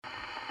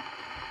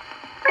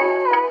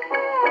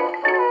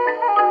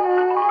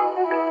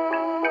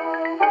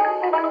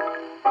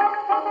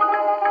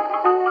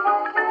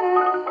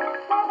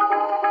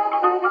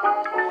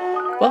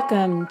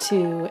Welcome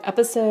to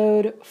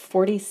episode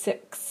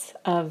 46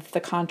 of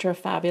the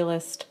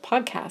Contrafabulist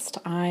podcast.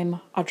 I'm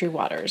Audrey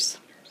Waters.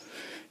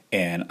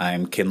 And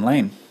I'm Ken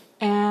Lane.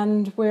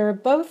 And we're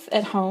both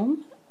at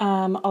home,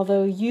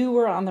 although you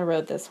were on the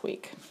road this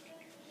week.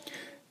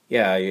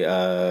 Yeah,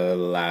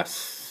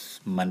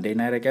 last Monday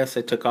night, I guess,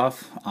 I took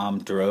off,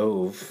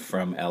 drove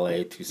from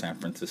LA to San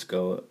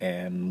Francisco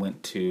and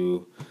went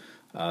to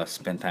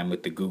spend time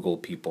with the Google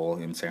people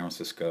in San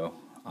Francisco.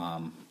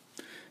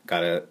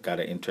 Got an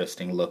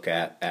interesting look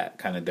at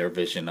kind of their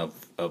vision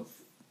of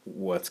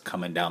what's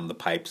coming down the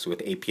pipes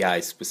with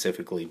APIs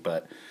specifically,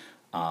 but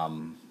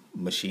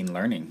machine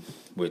learning,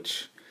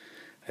 which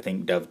I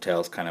think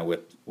dovetails kind of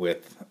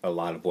with a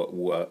lot of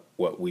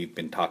what we've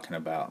been talking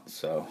about.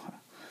 So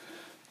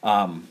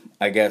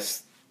I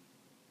guess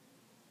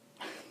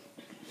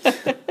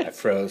I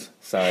froze.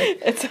 Sorry.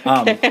 It's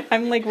okay.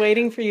 I'm like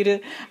waiting for you to,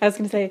 I was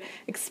going to say,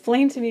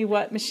 explain to me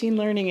what machine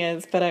learning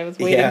is, but I was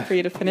waiting for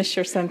you to finish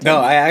your sentence. No,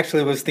 I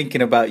actually was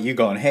thinking about you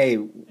going, hey,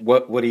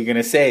 what are you going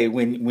to say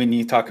when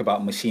you talk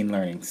about machine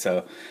learning?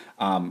 So,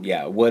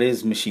 what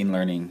is machine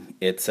learning?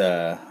 It's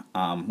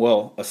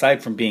well,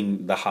 aside from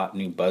being the hot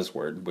new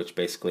buzzword, which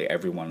basically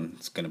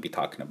everyone's going to be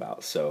talking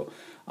about. So,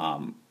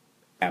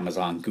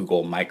 Amazon,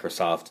 Google,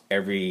 Microsoft,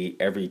 every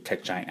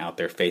tech giant out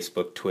there,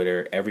 Facebook,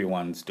 Twitter,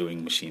 everyone's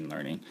doing machine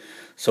learning.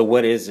 So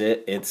what is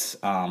it? It's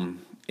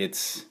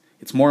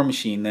more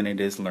machine than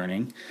it is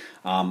learning,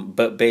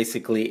 but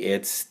basically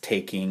it's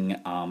taking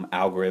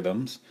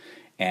algorithms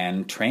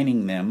and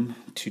training them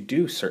to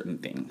do certain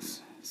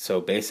things.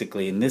 So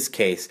basically, in this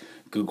case,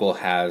 Google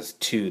has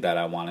two that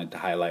I wanted to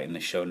highlight in the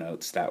show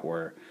notes that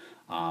were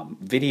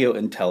video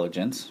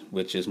intelligence,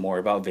 which is more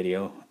about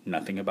video,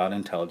 nothing about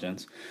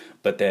intelligence,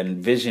 but then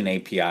Vision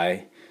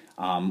API,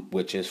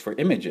 which is for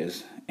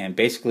images. And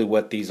basically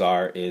what these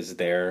are is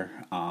they're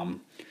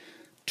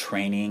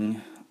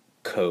training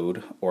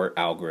code or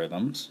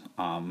algorithms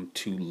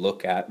to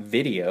look at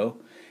video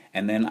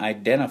and then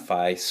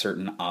identify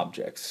certain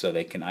objects. So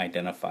they can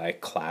identify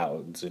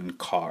clouds and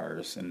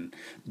cars and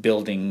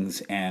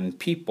buildings and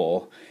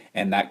people,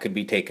 and that could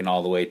be taken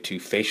all the way to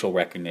facial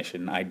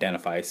recognition,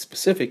 identify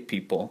specific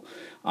people.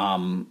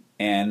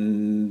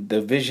 And the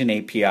Vision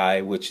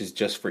API, which is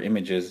just for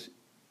images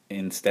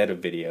instead of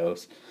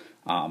videos,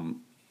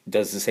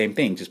 does the same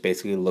thing, just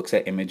basically looks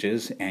at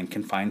images and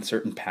can find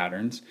certain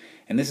patterns.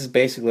 And this is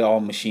basically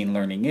all machine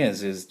learning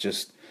is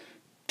just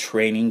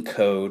training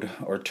code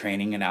or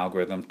training an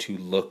algorithm to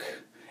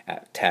look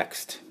at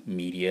text,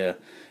 media,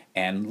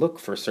 and look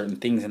for certain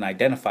things and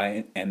identify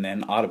it and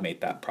then automate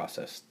that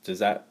process. Does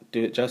that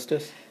do it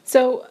justice?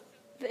 So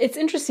it's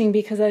interesting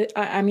because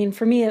I mean,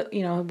 for me,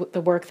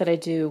 the work that I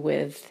do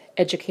with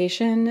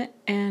education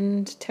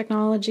and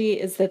technology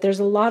is that there's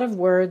a lot of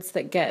words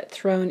that get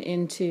thrown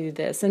into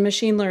this. And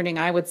machine learning,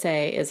 I would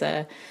say, is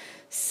a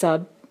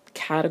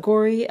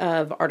subcategory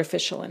of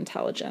artificial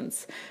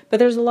intelligence. But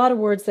there's a lot of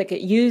words that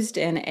get used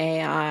in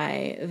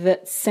AI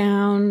that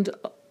sound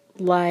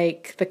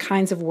like the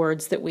kinds of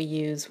words that we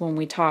use when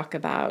we talk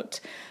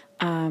about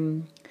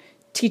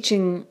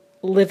teaching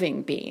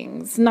living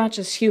beings, not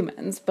just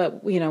humans,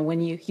 but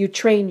when you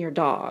train your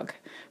dog,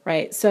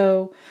 right?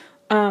 So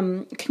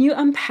can you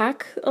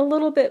unpack a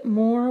little bit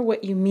more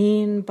what you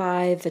mean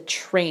by the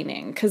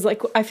training? Because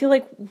I feel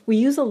like we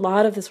use a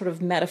lot of the sort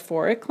of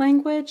metaphoric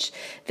language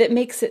that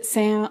makes it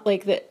sound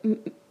like that.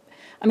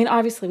 I mean,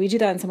 obviously we do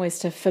that in some ways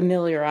to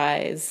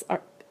familiarize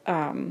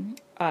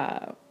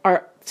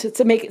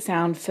to make it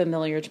sound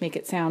familiar, to make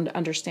it sound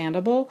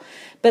understandable.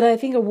 But I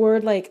think a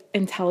word like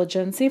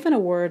intelligence, even a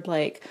word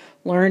like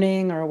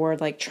learning or a word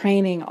like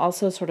training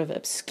also sort of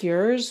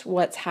obscures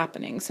what's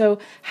happening. So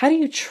how do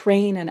you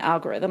train an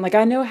algorithm? Like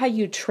I know how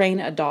you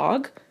train a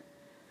dog,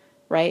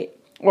 right?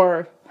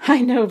 Or I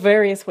know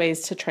various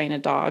ways to train a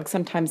dog,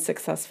 sometimes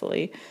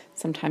successfully,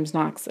 sometimes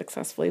not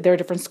successfully. There are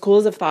different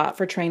schools of thought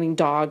for training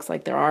dogs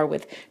like there are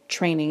with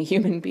training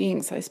human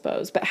beings, I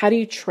suppose. But how do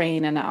you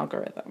train an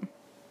algorithm?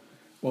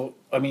 Well,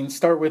 I mean,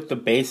 start with the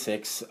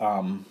basics,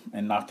 and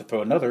not to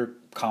throw another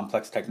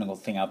complex technical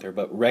thing out there,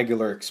 but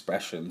regular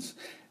expressions.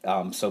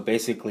 So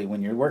basically,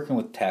 when you're working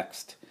with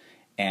text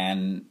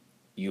and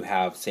you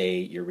have, say,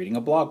 you're reading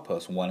a blog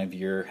post, one of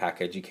your Hack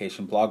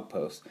Education blog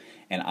posts,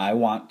 and I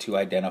want to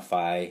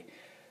identify,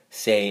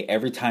 say,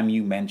 every time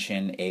you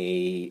mention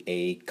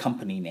a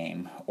company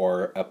name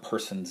or a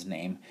person's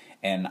name,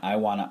 and I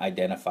want to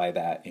identify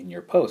that in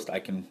your post, I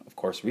can, of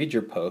course, read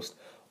your post,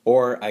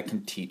 or I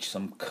can teach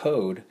some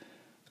code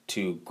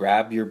to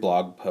grab your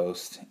blog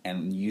post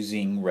and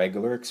using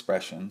regular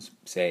expressions,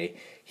 say,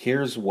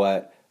 here's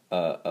what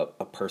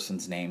a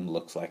person's name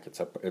looks like.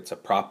 It's a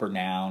proper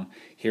noun.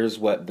 Here's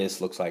what this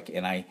looks like.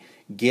 And I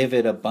give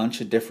it a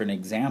bunch of different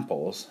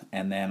examples,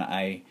 and then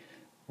I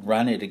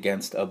run it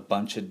against a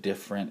bunch of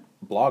different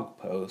blog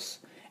posts.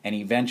 And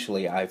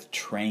eventually I've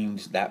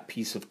trained that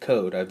piece of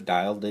code. I've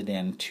dialed it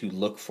in to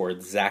look for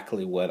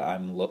exactly what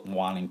I'm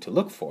wanting to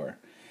look for.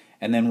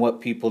 And then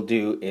what people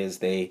do is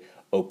they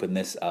open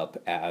this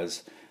up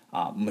as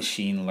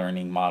machine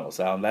learning models.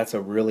 That's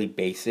a really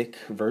basic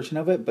version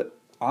of it, but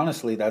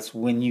honestly, that's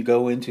when you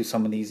go into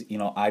some of these,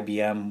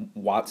 IBM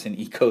Watson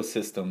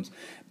ecosystems,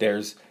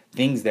 there's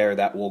things there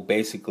that will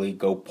basically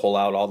go pull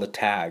out all the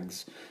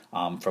tags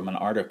from an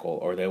article,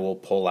 or they will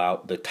pull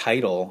out the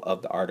title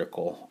of the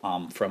article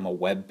from a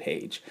web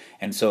page.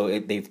 And so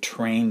they've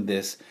trained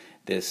this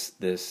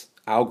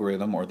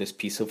algorithm or this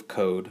piece of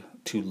code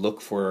to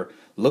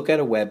look at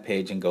a web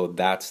page and go,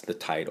 that's the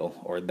title,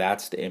 or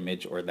that's the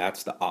image, or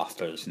that's the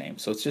author's name.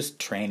 So it's just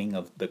training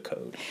of the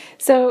code.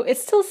 So it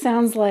still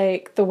sounds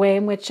like the way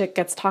in which it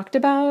gets talked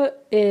about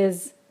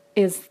is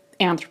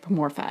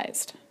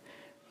anthropomorphized.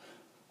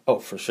 Oh,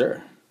 for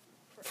sure.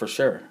 For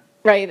sure.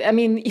 Right. I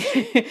mean,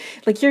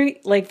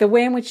 like the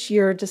way in which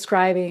you're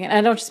describing, and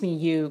I don't just mean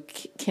you,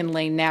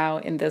 Kinley, now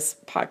in this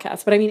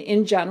podcast, but I mean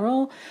in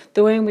general,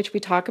 the way in which we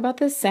talk about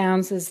this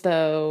sounds as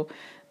though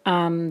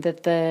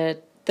that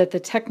the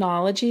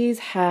technologies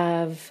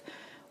have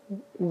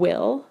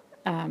will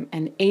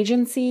and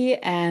agency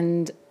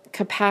and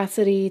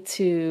capacity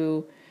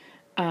to,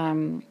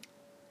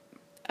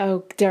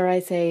 dare I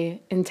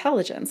say,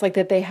 intelligence, like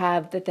that they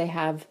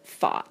have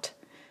thought.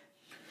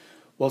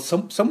 Well,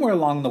 somewhere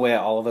along the way,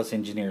 all of us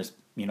engineers,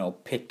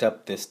 picked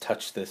up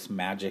touch this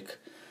magic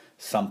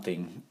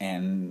something,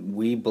 and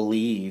we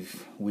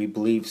believe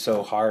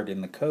so hard in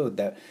the code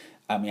that,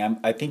 I mean,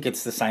 I think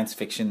it's the science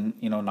fiction,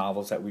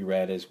 novels that we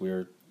read as we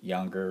were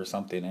younger or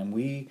something, and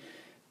we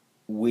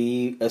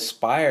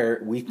aspire,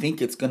 we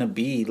think it's going to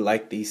be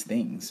like these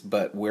things,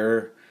 but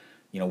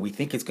we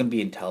think it's going to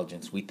be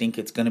intelligence, we think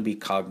it's going to be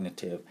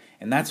cognitive,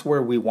 and that's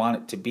where we want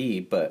it to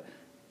be, but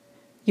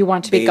you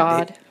want to be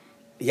God.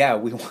 Yeah,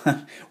 we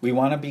want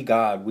to be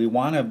God. We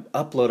want to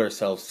upload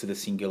ourselves to the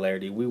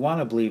singularity. We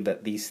want to believe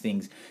that these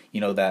things,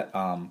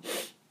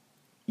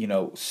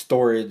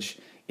 storage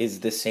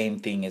is the same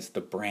thing as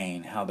the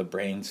brain, how the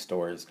brain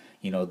stores.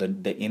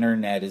 The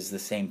internet is the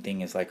same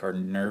thing as like our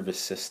nervous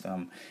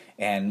system,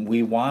 and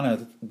we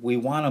want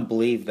to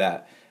believe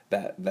that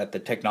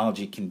the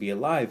technology can be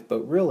alive.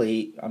 But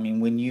really, I mean,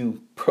 when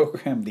you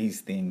program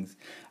these things,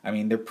 I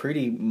mean, they're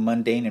pretty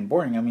mundane and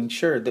boring. I mean,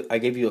 sure, I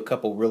gave you a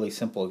couple really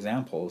simple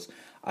examples.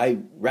 I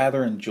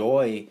rather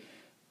enjoy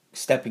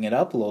stepping it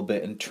up a little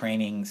bit and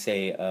training,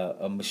 say,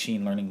 a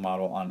machine learning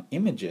model on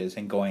images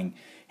and going,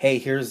 hey,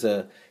 here's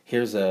a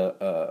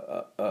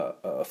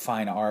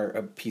fine art,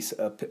 a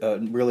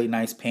really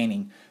nice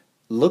painting.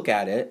 Look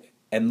at it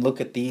and look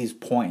at these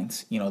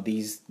points.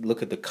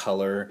 Look at the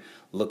color,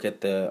 look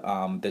at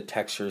the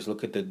textures,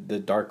 look at the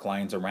dark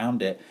lines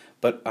around it.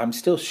 But I'm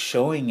still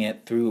showing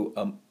it through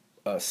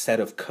a set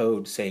of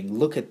code saying,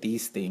 look at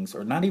these things,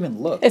 or not even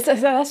look. That's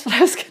what I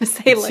was going to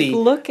say. Like, see,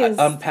 look is...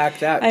 unpack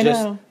that. I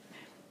Just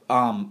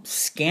know.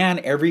 Scan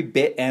every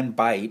bit and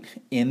byte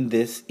in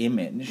this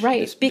image.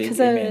 Right, this because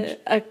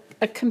a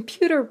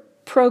computer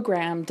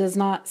program does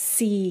not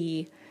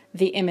see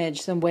the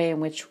image the way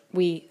in which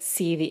we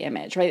see the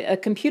image, right? A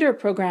computer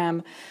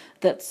program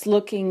that's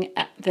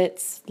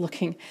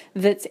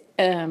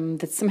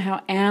somehow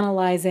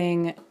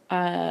analyzing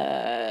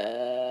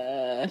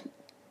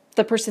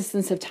the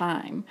persistence of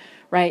time,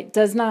 right,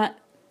 does not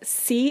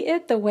see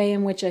it the way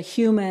in which a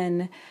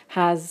human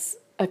has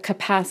a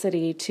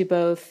capacity to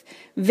both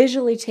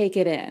visually take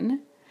it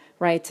in,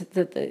 right,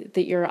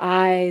 that your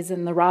eyes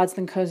and the rods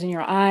and cones in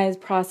your eyes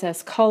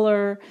process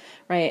color,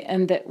 right,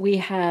 and that we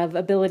have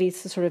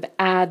abilities to sort of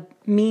add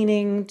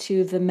meaning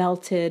to the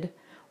melted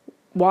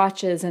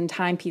watches and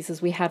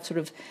timepieces. We have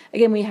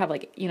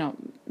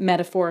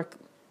metaphoric,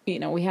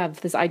 we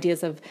have these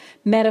ideas of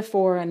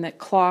metaphor, and that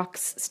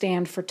clocks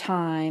stand for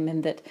time,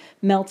 and that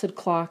melted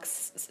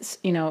clocks,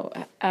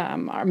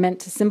 are meant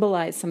to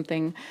symbolize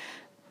something.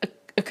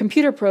 A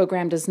computer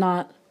program does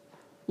not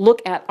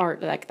look at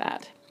art like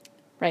that,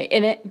 right?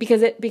 And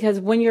because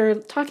when you're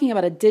talking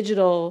about a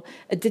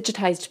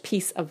digitized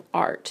piece of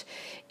art,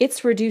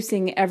 it's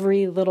reducing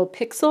every little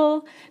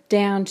pixel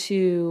down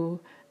to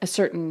a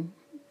certain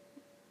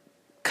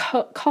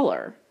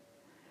color,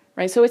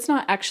 right? So it's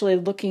not actually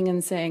looking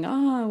and saying,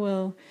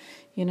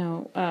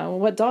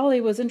 what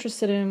Dolly was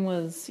interested in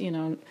was,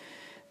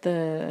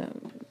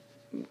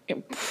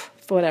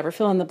 whatever,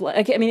 fill in the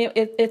blank. I mean,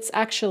 it's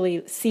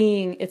actually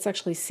seeing at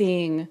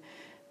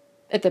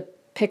the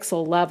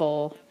pixel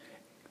level.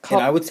 And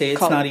I would say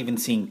it's not even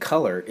seeing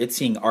color; it's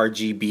seeing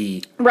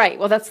RGB. Right.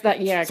 Well, that's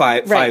that. Yeah.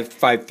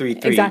 533.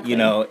 Exactly.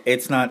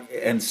 It's not,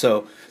 and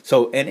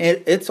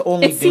it's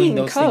only it's doing seeing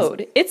those code.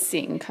 things. It's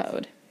seeing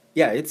code.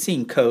 Yeah, it's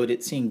seeing code.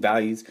 It's seeing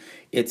values.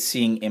 It's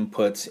seeing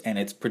inputs, and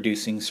it's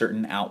producing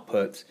certain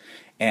outputs,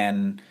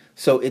 and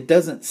so it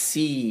doesn't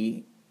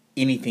see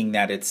anything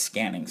that it's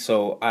scanning.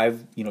 So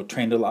I've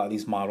trained a lot of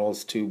these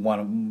models. To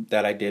one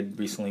that I did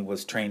recently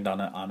was trained on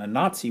a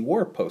Nazi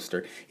war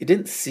poster. It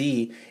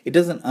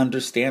doesn't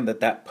understand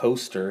that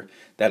poster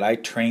that I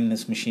trained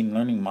this machine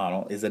learning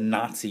model is a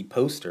Nazi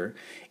poster.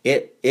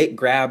 It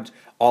grabbed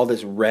all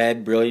this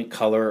red brilliant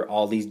color,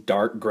 all these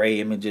dark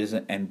gray images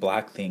and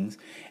black things,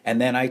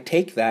 and then I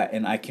take that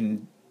and I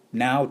can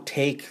now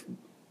take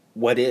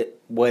what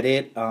it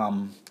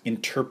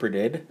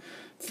interpreted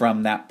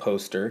from that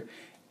poster,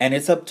 and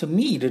it's up to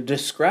me to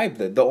describe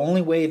that. The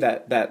only way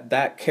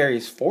that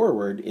carries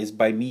forward is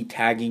by me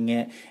tagging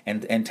it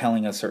and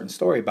telling a certain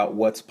story about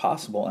what's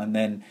possible, and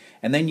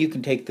then you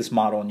can take this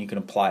model and you can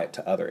apply it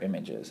to other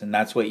images. And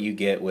that's what you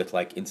get with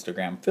like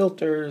Instagram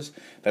filters.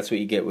 That's what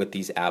you get with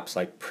these apps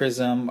like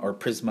Prism or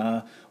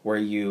Prisma, where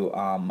you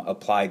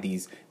apply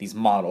these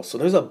models. So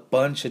there's a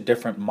bunch of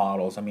different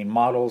models. I mean,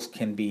 models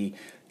can be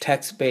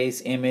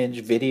text-based,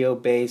 image,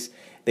 video-based.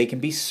 They can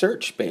be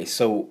search-based.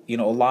 So, a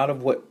lot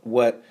of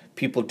what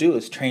people do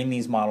is train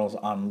these models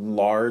on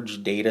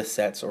large data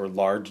sets or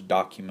large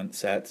document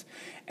sets,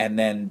 and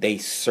then they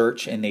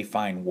search and they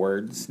find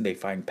words, they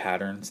find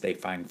patterns, they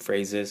find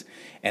phrases,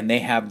 and they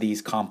have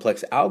these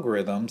complex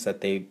algorithms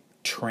that they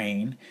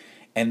train,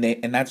 and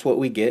that's what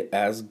we get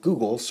as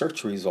Google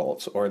search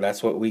results, or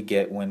that's what we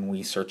get when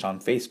we search on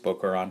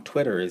Facebook or on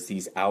Twitter, is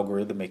these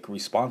algorithmic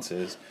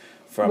responses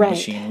from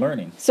machine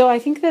learning. So I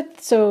think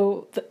that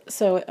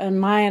and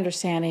my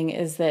understanding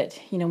is that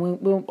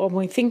when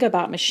we think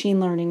about machine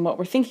learning, what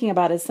we're thinking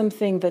about is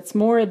something that's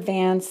more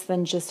advanced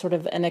than just sort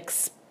of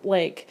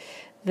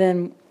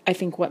than I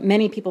think what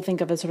many people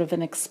think of as sort of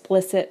an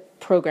explicit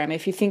program.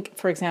 If you think,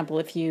 for example,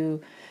 if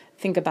you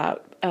think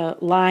about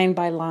line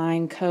by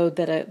line code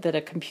that a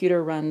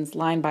computer runs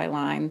line by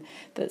line,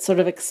 that sort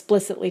of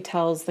explicitly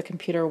tells the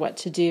computer what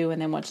to do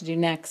and then what to do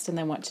next and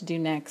then what to do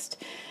next.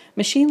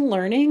 Machine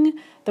learning,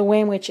 the way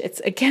in which it's,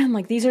 again,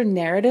 like these are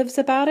narratives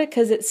about it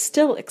because it's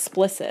still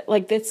explicit.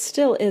 Like it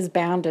still is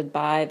bounded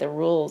by the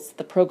rules,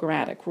 the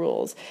programmatic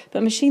rules.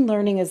 But machine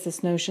learning is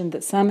this notion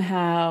that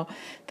somehow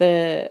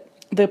the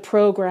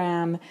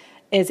program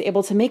is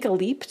able to make a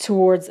leap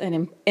towards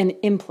an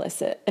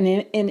implicit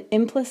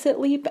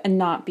leap and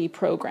not be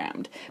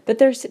programmed.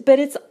 But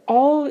it's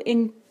all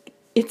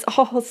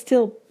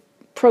still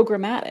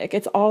programmatic.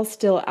 It's all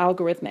still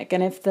algorithmic.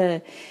 And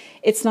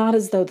it's not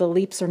as though the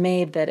leaps are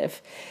made that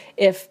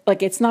if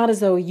like it's not as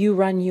though you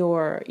run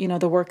your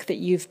the work that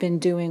you've been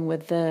doing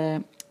with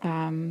the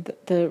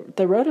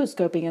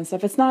rotoscoping and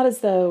stuff. It's not as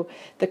though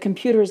the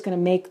computer is going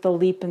to make the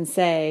leap and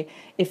say,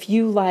 if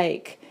you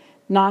like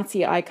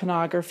Nazi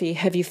iconography,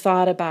 have you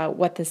thought about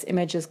what this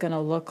image is going to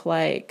look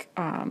like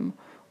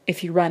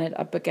if you run it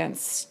up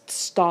against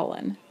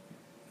Stalin?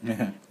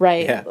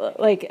 Right? Yeah.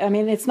 Like, I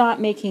mean, it's not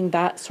making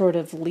that sort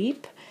of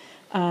leap.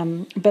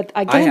 But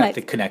again, I have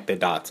to connect the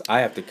dots.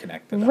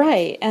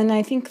 Right. And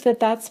I think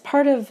that's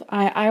part of,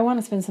 I want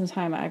to spend some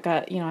time. I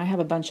have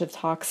a bunch of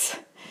talks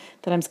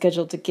that I'm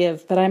scheduled to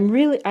give, but I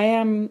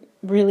am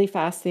really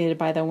fascinated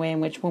by the way in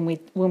which when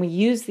we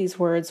use these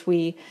words,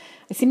 I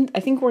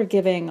think we're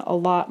giving a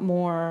lot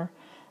more,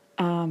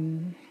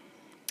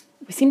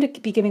 we seem to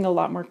be giving a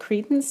lot more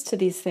credence to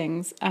these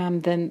things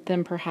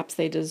than perhaps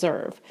they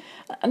deserve.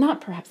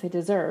 Not perhaps they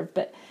deserve,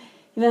 but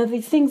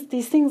these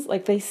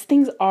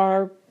things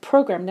are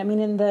programmed. I mean,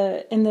 in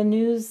the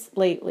news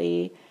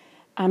lately,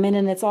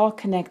 and it's all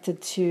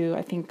connected to,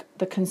 I think,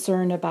 the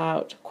concern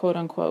about quote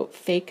unquote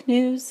fake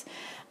news.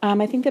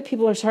 I think that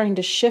people are starting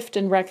to shift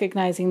and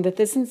recognizing that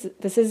this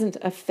isn't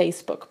a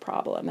Facebook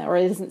problem, or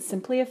it isn't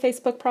simply a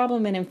Facebook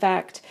problem. And in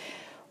fact,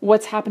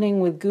 what's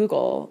happening with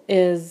Google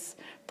is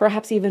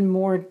perhaps even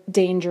more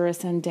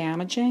dangerous and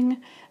damaging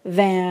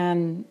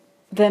than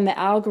the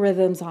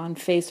algorithms on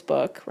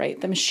Facebook,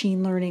 right? The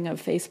machine learning of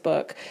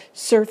Facebook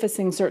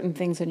surfacing certain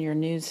things in your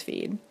news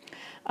feed.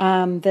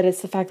 That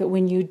it's the fact that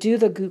when you do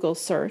the Google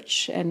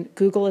search, and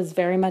Google is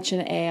very much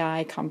an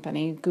AI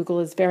company, Google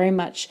is very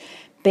much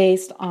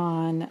based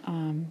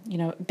on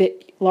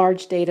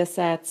large data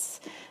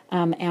sets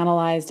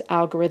analyzed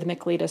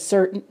algorithmically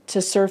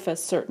to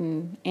surface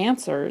certain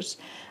answers,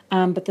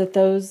 but that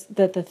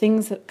the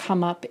things that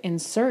come up in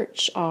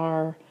search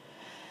are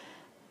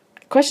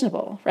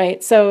questionable,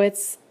 right? So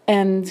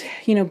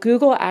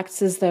Google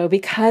acts as though,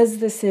 because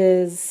this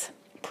is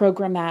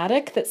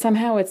programmatic, that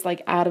somehow it's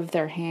like out of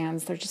their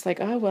hands. They're just like,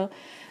 oh, well,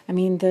 I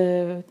mean,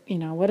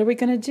 what are we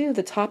going to do?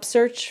 The top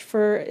search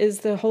for, is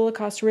the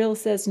Holocaust real,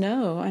 says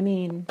no. I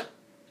mean,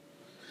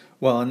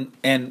 well,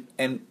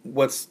 and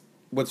what's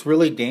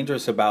really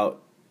dangerous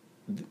about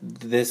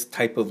this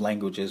type of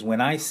language is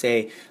when I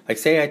say I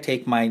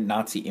take my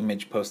Nazi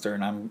image poster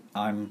and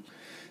I'm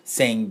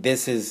saying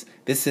this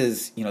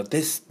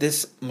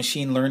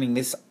machine learning,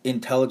 this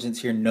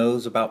intelligence here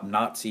knows about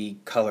Nazi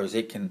colors.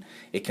 It can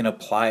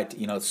apply it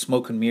to,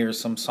 smoke and mirrors,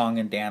 some song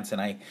and dance,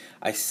 and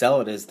I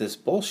sell it as this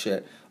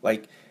bullshit.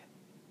 Like,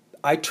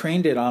 I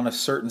trained it on a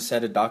certain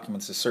set of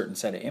documents, a certain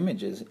set of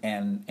images,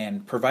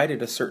 and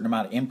provided a certain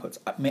amount of inputs.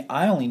 I mean,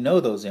 I only know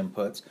those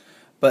inputs,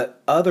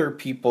 but other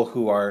people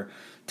who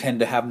tend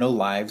to have no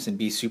lives and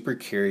be super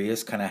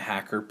curious, kind of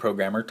hacker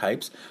programmer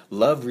types,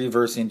 love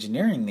reverse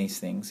engineering these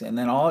things. And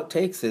then all it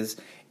takes is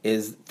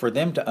for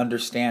them to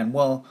understand,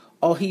 well,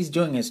 all he's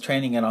doing is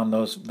training it on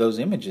those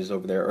images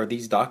over there or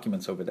these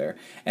documents over there,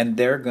 and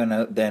they're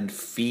gonna then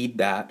feed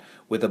that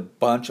with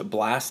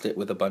blast it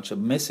with a bunch of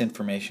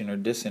misinformation or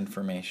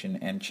disinformation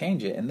and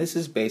change it. And this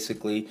is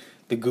basically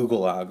the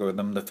Google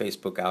algorithm, the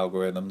Facebook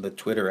algorithm, the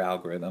Twitter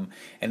algorithm,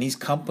 and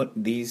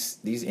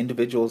these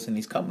individuals in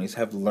these companies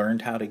have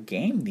learned how to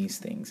game these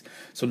things.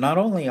 So not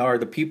only are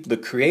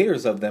the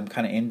creators of them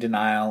kind of in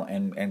denial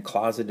and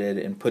closeted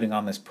and putting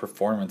on this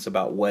performance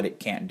about what it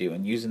can't do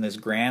and using this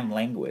grand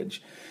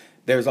language,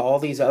 there's all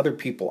these other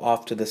people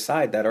off to the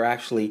side that are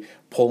actually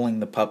pulling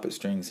the puppet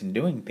strings and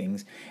doing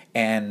things,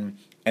 and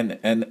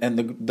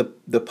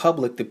the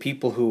public, the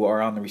people who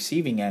are on the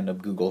receiving end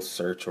of Google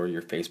search or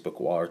your Facebook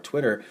wall or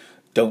Twitter,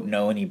 don't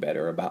know any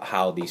better about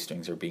how these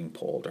strings are being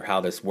pulled or how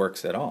this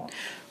works at all.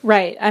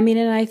 Right. I mean,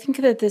 and I think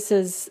that this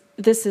is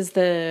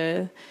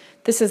the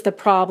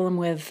problem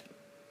with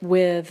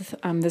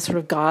this sort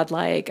of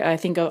godlike. I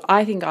think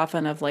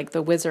often of like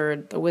the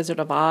Wizard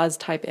of Oz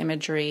type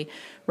imagery,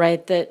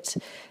 right?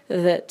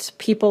 That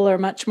people are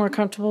much more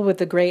comfortable with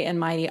the great and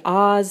mighty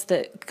Oz.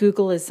 That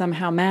Google is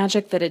somehow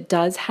magic. That it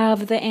does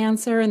have the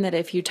answer, and that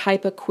if you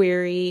type a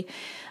query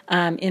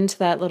into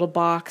that little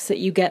box, that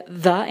you get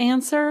the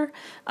answer.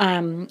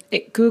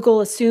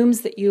 Google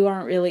assumes that you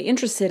aren't really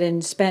interested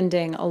in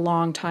spending a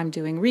long time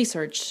doing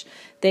research.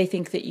 They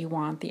think that you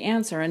want the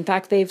answer. In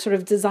fact, they've sort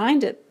of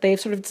designed it. They've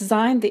sort of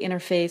designed the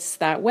interface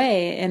that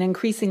way, and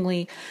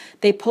increasingly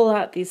they pull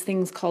out these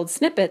things called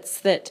snippets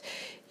that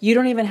you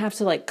don't even have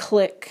to like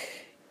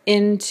click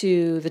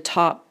into the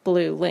top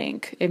blue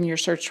link in your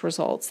search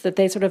results, that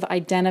they sort of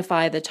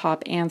identify the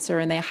top answer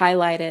and they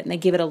highlight it and they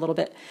give a little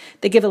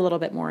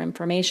bit more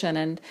information.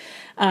 And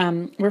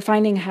we're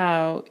finding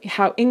how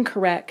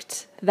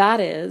incorrect that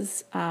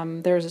is.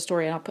 There's a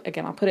story, and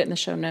I'll put it in the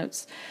show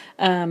notes,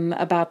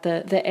 about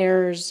the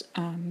errors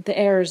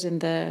in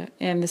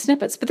the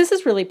snippets. But this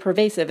is really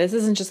pervasive. This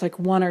isn't just like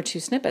one or two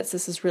snippets.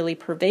 This is really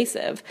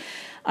pervasive.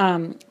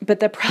 But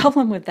the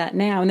problem with that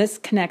now, and this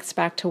connects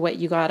back to what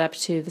you got up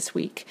to this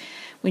week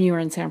when you were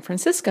in San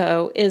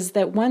Francisco, is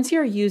that once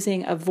you're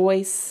using a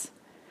voice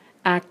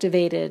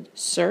activated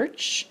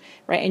search,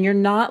 right, and you're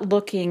not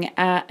looking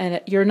at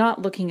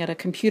a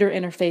computer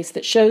interface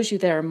that shows you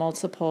there are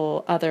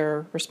multiple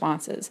other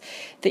responses,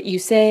 that you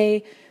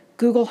say,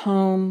 Google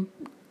Home,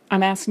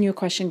 I'm asking you a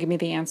question, give me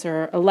the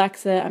answer.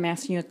 Alexa, I'm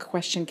asking you a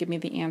question, give me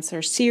the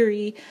answer.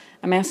 Siri,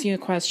 I'm asking you a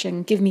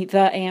question, give me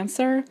the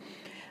answer.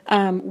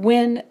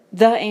 When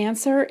the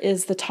answer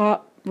is the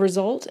top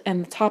result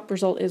and the top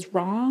result is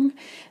wrong,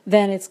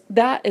 then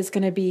that is,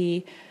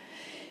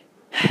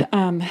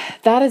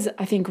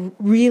 I think,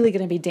 really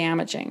going to be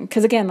damaging.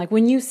 Because again, like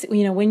when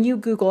you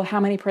Google how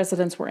many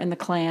presidents were in the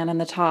Klan,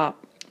 and the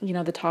top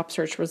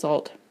search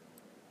result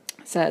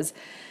says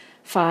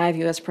 5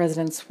 U.S.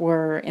 presidents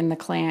were in the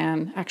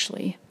Klan.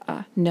 Actually,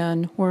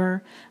 none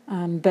were.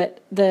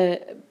 But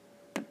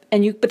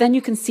then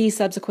you can see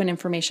subsequent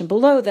information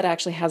below that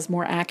actually has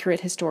more accurate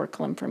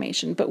historical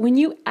information. But when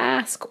you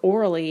ask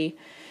orally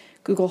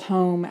Google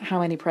Home how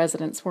many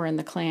presidents were in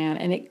the Klan,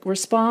 and it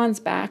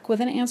responds back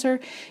with an answer,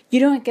 you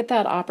don't get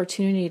that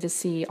opportunity to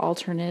see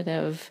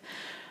alternative,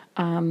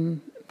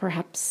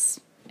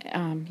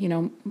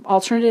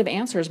 alternative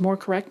answers, more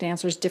correct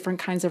answers, different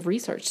kinds of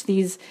research.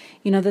 These,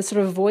 the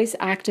sort of voice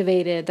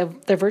activated,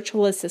 the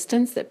virtual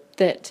assistants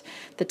that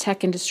the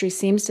tech industry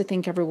seems to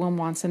think everyone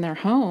wants in their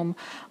home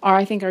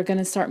are going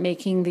to start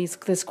making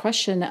this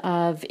question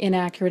of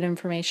inaccurate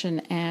information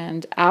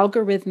and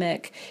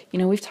algorithmic.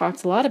 We've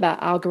talked a lot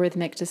about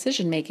algorithmic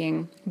decision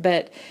making,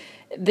 but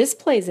this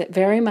plays it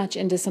very much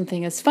into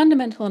something as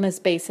fundamental and as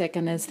basic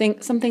and as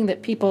something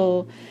that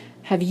people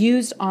have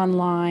used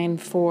online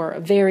for a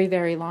very,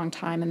 very long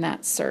time, and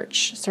that's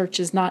search. Search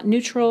is not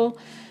neutral.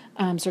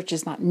 Search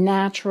is not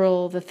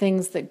natural. The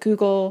things that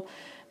Google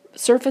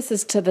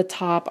surfaces to the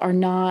top are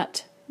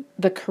not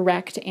the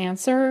correct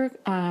answer.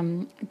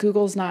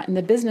 Google's not in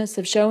the business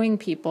of showing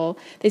people.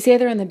 They say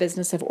they're in the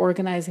business of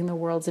organizing the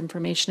world's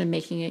information and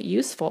making it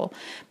useful,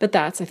 but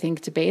that's, I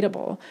think,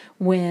 debatable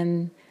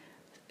when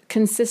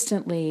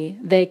consistently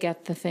they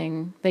get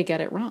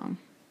it wrong.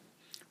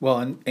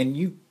 Well, and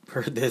you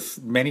heard this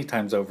many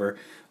times over.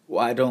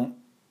 Well, I don't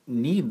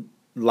need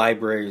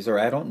libraries, or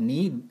I don't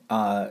need,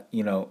 I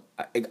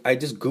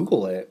just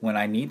Google it when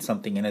I need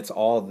something, and it's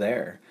all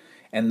there.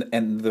 And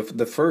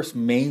the first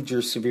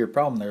major severe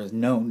problem there is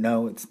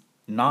no, it's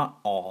not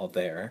all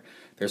there.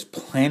 There's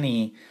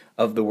plenty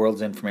of the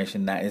world's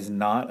information that is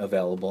not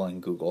available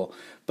in Google.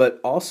 But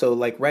also,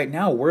 like right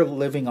now, we're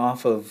living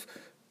off of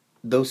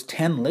those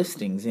 10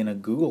 listings in a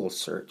Google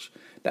search.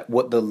 That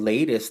what the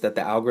latest that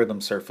the algorithm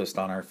surfaced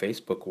on our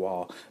Facebook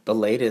wall, the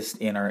latest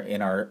in our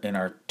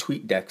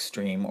TweetDeck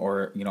stream,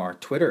 or our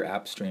Twitter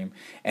app stream,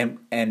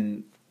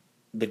 and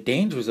the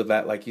dangers of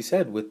that, like you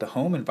said, with the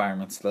home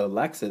environments, the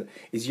Alexa,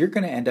 is you're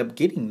going to end up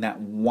getting that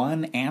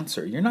one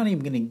answer. You're not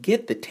even going to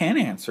get the 10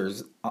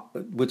 answers,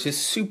 which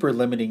is super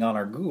limiting on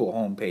our Google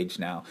homepage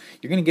now.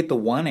 You're going to get the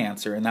one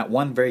answer, and that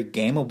one very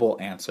gameable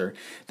answer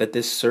that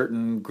this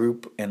certain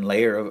group and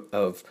layer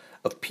of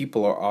of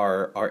people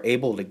are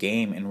able to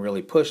game and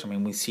really push. I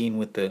mean, we've seen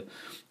with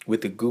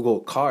the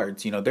Google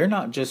cards, they're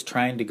not just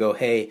trying to go,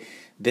 hey,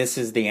 this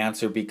is the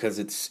answer because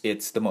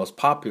it's the most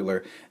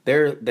popular.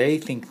 They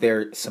think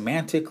they're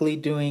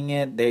semantically doing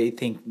it. They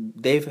think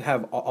they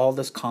have all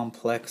this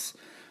complex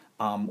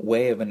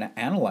way of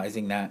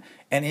analyzing that,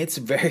 and it's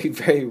very,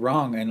 very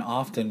wrong. And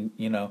often,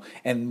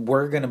 and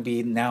we're going to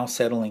be now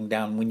settling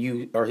down when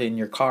you are in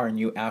your car and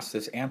you ask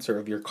this answer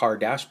of your car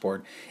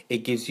dashboard, it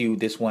gives you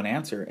this one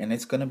answer and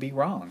it's going to be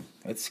wrong.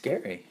 It's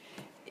scary.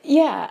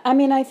 Yeah, I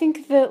mean, I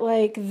think that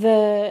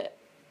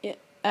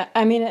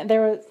I mean,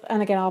 there was,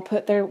 and again, I'll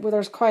put there. Well,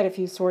 there's quite a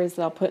few stories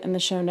that I'll put in the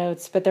show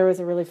notes, but there was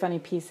a really funny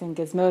piece in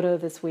Gizmodo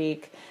this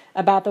week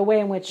about the way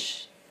in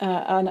which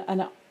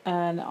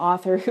an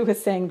author who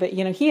was saying that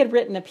he had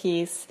written a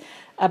piece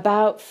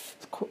about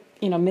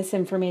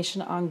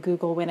misinformation on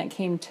Google when it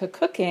came to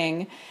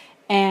cooking,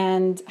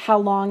 and how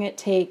long it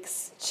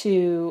takes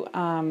to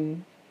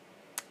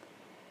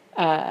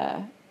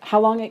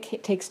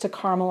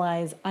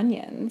caramelize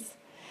onions.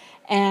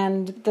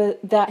 And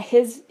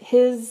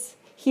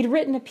he'd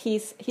written a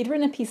piece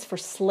for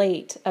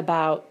Slate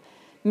about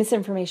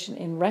misinformation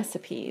in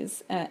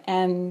recipes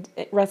and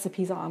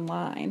recipes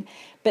online,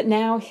 but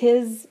now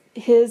his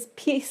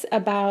piece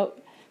about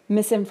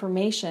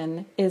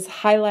misinformation is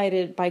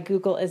highlighted by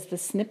Google as the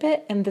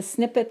snippet, and the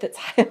snippet that's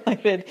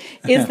highlighted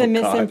is the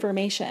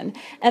misinformation.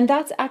 And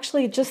that's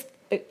actually just,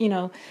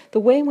 the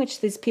way in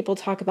which these people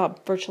talk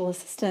about virtual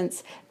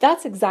assistants,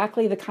 that's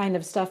exactly the kind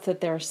of stuff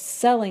that they're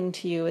selling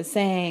to you, is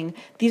saying,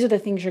 these are the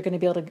things you're going to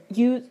be able to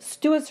use.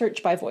 Do a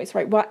search by voice,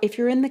 right? Well, if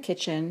you're in the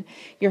kitchen,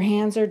 your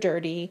hands are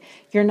dirty,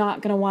 you're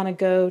not going to want to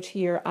go to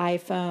your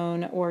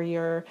iPhone or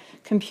your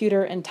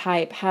computer and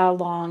type how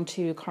long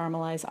to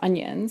caramelize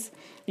onions.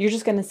 You're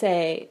just going to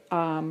say,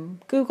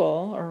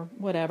 Google or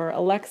whatever,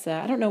 Alexa.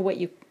 I don't know what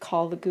you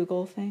call the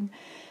Google thing.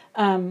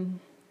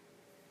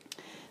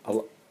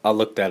 I'll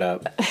look that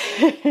up.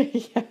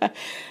 Yeah,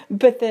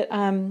 but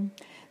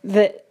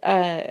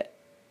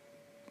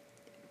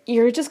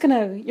you're just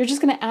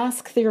gonna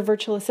ask your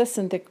virtual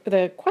assistant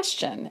the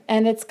question,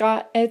 and it's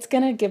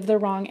gonna give the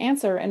wrong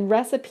answer. And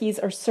recipes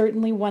are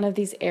certainly one of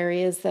these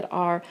areas that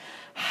are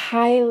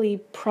highly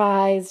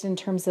prized in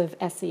terms of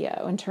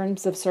SEO, in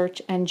terms of search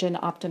engine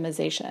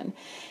optimization.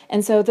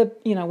 And so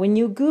when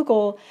you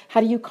Google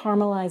how do you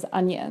caramelize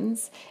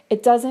onions,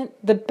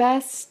 the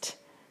best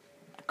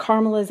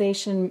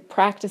caramelization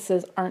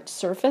practices aren't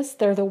surfaced.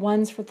 They're the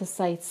ones for the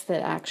sites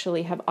that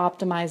actually have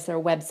optimized their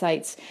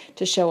websites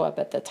to show up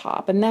at the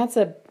top. And that's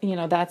a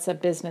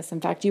business. In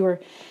fact, you were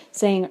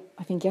saying,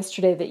 I think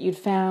yesterday, that you'd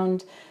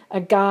found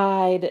a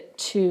guide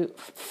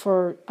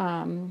for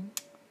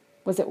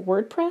was it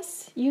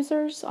WordPress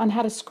users on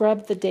how to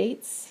scrub the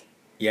dates?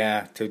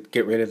 Yeah, to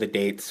get rid of the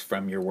dates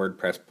from your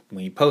WordPress.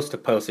 When you post a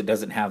post, it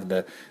doesn't have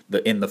the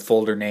in the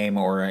folder name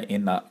or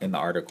in the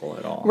article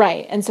at all.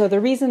 Right. And so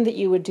the reason that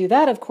you would do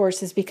that, of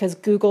course, is because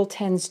Google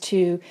tends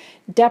to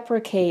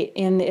deprecate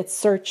in its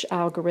search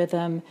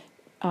algorithm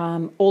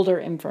older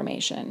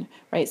information,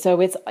 right?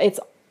 So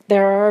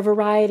there are a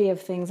variety of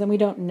things, and we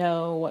don't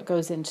know what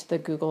goes into the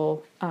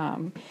Google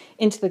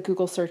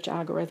search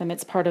algorithm.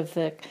 It's part of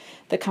the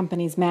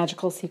company's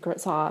magical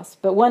secret sauce.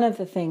 But one of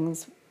the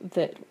things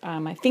that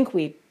I think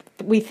we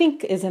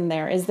think is in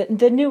there is that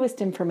the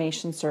newest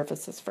information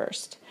surfaces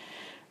first,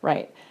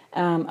 right?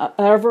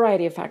 A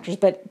variety of factors,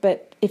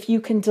 but if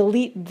you can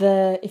delete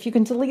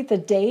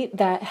the date,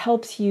 that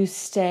helps you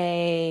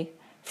stay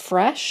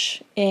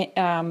fresh in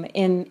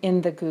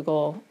the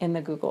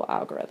Google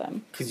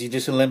algorithm. Because you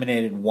just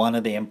eliminated one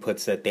of the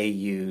inputs that they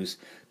use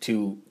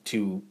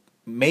to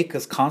make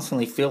us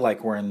constantly feel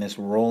like we're in this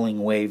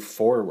rolling wave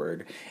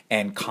forward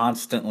and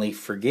constantly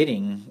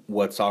forgetting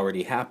what's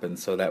already happened,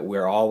 so that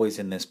we're always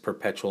in this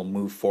perpetual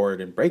move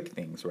forward and break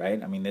things,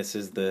 right? I mean, this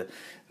is the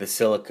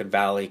Silicon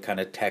Valley kind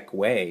of tech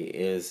way.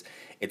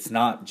 It's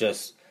not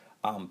just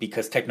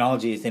because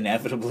technology is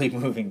inevitably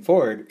moving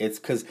forward. It's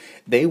because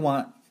they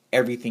want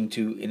everything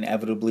to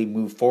inevitably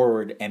move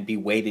forward and be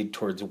weighted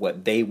towards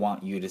what they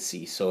want you to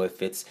see. So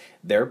if it's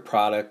their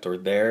product or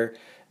their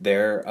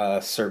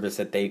service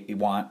that they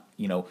want,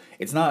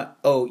 it's not,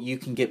 oh, you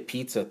can get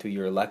pizza through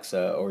your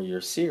Alexa or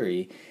your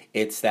Siri.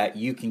 It's that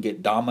you can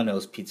get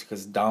Domino's pizza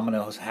because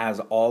Domino's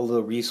has all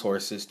the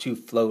resources to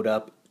float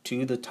up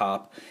to the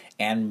top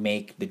and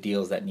make the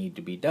deals that need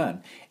to be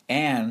done.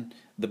 And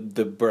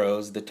the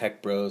bros, the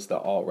tech bros, the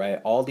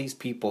alt-right, all these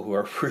people who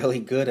are really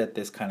good at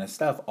this kind of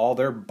stuff, all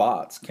their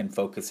bots can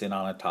focus in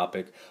on a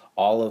topic.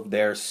 All of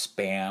their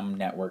spam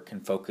network can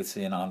focus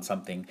in on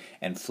something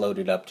and float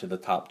it up to the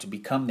top to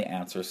become the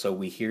answer. So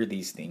we hear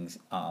these things,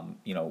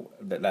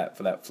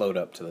 that float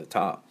up to the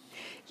top.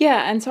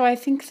 Yeah, and so I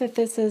think that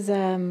this is,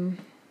 I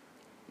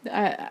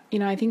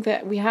think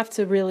that we have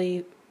to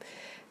really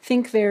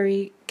think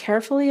very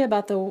carefully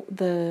about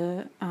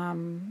the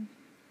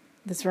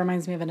this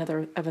reminds me of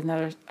another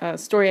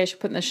story I should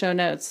put in the show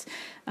notes.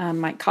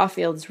 Mike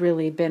Caulfield's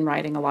really been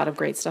writing a lot of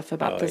great stuff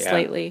about this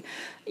lately.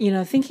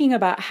 Thinking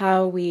about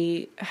how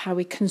we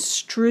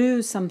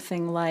construe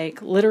something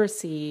like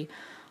literacy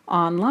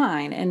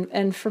online.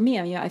 And for me,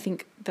 I mean, I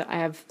think that I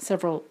have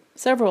several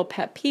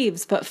pet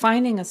peeves, but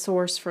finding a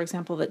source, for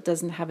example, that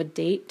doesn't have a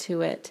date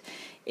to it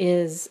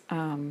is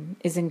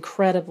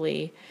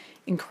incredibly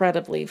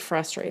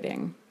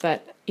frustrating.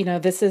 But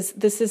this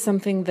is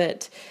something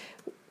that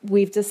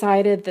we've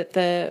decided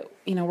that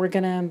we're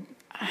gonna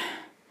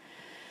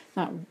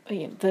not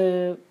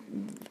the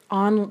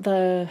on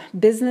the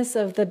business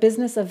of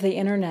the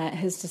internet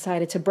has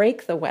decided to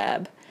break the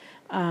web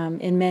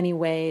in many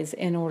ways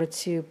in order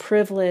to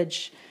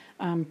privilege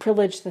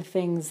the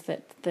things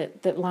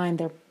that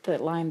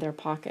line their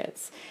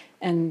pockets.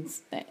 And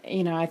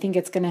I think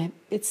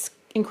it's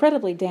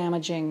incredibly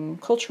damaging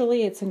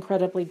culturally. It's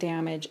incredibly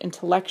damaging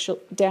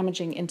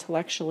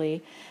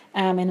intellectually,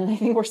 and I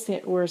think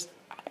we're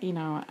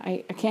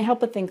I can't help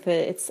but think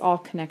that it's all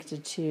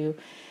connected to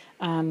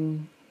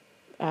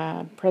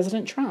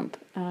President Trump,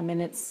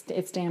 and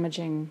it's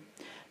damaging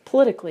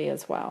politically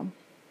as well.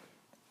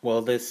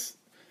 Well, this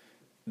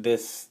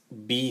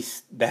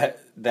beast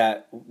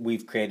that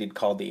we've created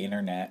called the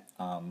internet,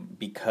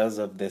 because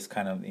of this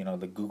kind of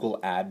the Google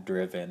ad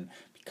driven,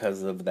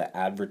 because of the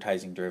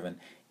advertising driven,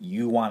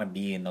 you want to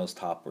be in those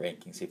top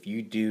rankings. If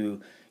you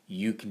do,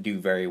 you can do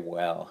very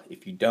well.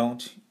 If you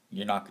don't,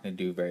 you're not going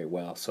to do very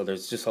well. So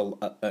there's just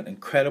an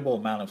incredible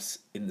amount of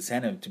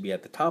incentive to be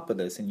at the top of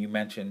this. And you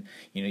mentioned,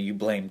 you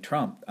blame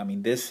Trump. I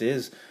mean, this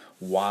is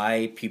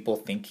why people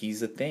think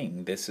he's a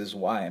thing. This is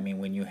why. I mean,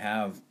 when you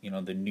have,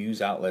 the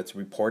news outlets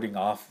reporting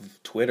off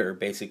of Twitter,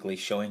 basically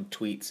showing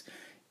tweets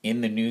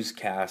in the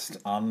newscast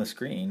on the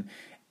screen,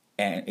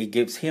 and it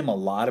gives him a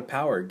lot of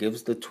power. It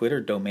gives the Twitter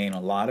domain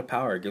a lot of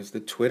power. It gives the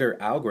Twitter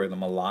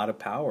algorithm a lot of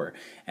power.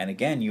 And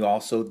again, you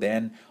also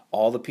then,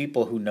 all the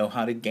people who know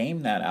how to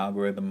game that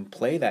algorithm,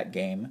 play that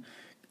game,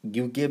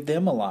 you give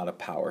them a lot of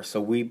power.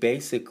 So we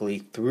basically,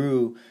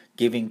 through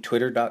giving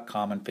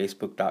Twitter.com and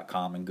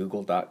Facebook.com and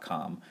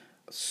Google.com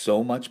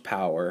so much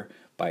power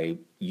by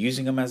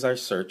using them as our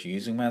search,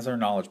 using them as our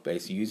knowledge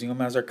base, using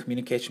them as our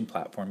communication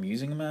platform,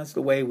 using them as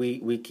the way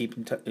we keep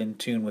in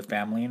tune with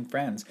family and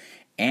friends,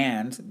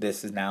 and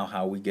this is now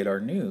how we get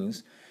our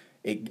news.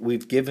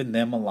 We've given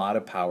them a lot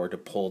of power to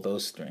pull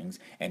those strings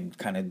and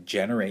kind of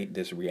generate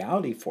this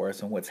reality for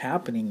us. And what's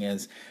happening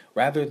is,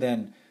 rather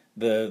than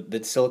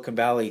the Silicon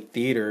Valley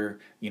theater,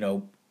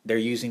 they're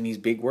using these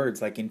big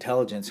words like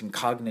intelligence and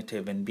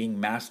cognitive and being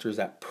masters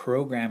at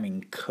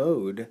programming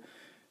code.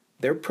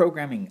 They're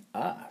programming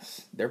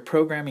us. They're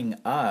programming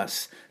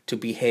us to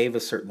behave a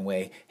certain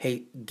way.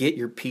 Hey, get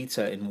your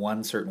pizza in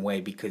one certain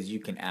way because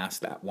you can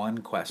ask that one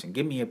question.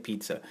 Give me a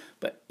pizza.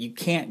 But you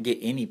can't get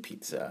any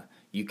pizza.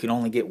 You can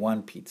only get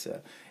one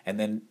pizza. And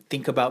then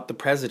think about the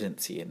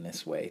presidency in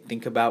this way.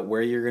 Think about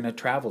where you're going to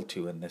travel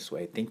to in this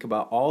way. Think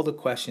about all the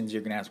questions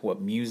you're going to ask, what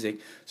music.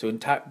 So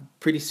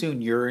pretty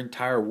soon your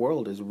entire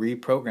world is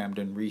reprogrammed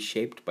and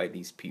reshaped by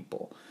these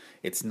people.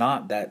 It's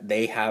not that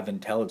they have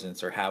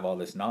intelligence or have all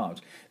this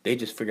knowledge. They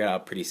just figured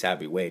out a pretty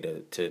savvy way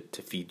to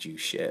feed you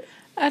shit.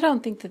 I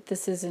don't think that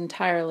this is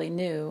entirely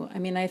new. I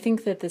mean, I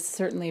think that this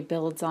certainly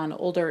builds on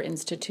older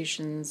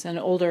institutions and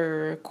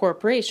older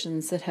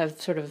corporations that have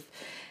sort of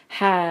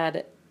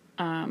had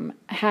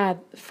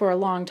for a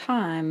long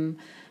time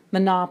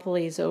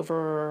monopolies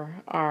over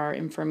our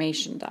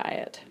information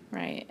diet,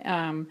 right?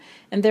 And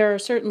there are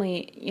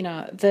certainly,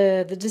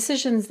 the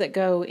decisions that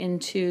go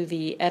into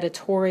the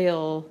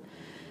editorial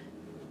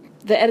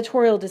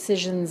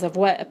decisions of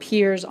what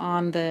appears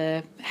on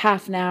the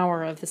half an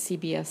hour of the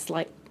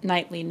CBS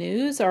nightly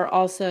news are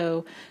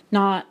also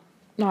not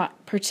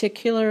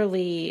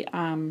particularly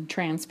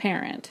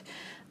transparent.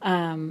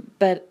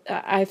 But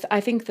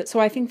I think that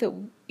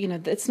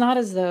it's not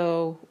as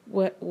though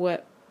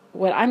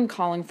what I'm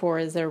calling for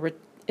is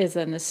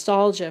a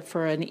nostalgia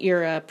for an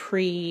era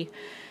pre-web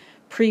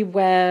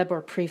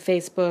or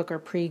pre-Facebook or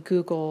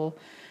pre-Google,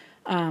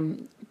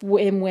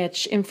 in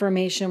which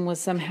information was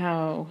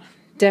somehow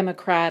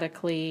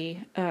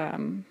democratically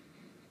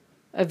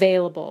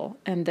available,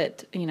 and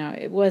that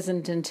it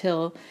wasn't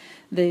until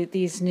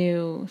these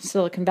new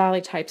Silicon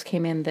Valley types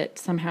came in that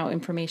somehow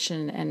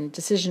information and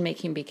decision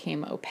making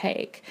became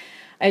opaque.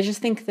 I just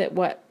think that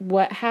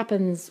what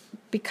happens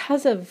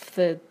because of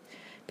the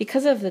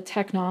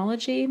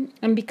technology,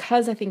 and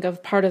because I think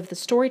of part of the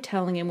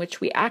storytelling in which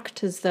we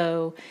act as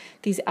though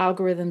these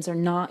algorithms are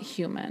not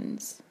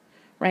humans.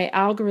 Right,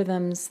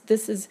 algorithms.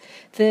 This is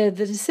the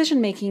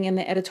decision making in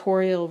the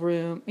editorial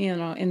room.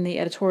 In the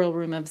editorial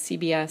room of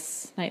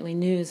CBS Nightly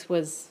News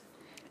was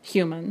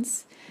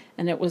humans,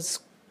 and it was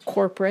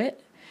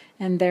corporate,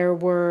 and there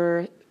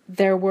were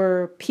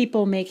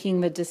people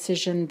making the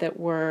decision that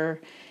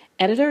were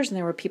editors, and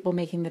there were people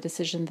making the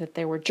decision that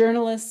they were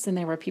journalists, and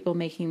there were people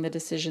making the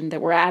decision that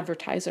were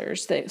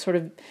advertisers that sort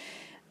of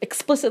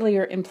explicitly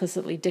or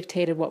implicitly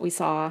dictated what we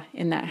saw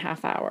in that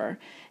half hour.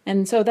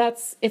 And so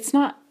it's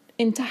not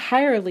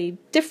entirely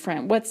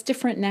different. What's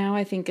different now,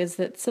 I think, is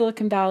that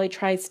Silicon Valley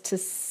tries to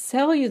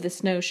sell you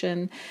this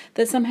notion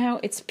that somehow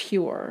it's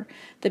pure,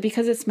 that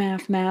because it's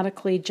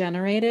mathematically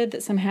generated,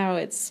 that somehow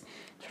it's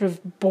sort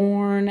of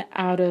born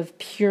out of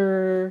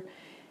pure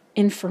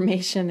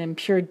information and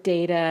pure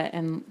data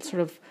and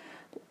sort of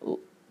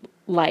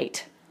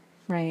light,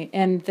 right?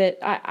 And that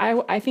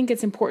I think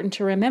it's important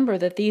to remember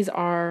that the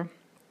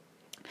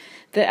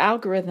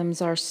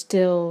algorithms are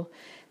still,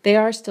 they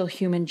are still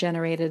human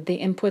generated. The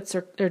inputs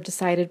are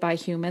decided by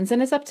humans,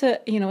 and it's up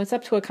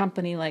to a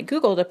company like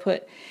Google to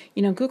put,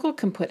 Google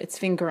can put its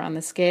finger on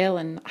the scale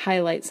and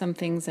highlight some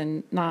things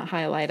and not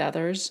highlight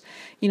others.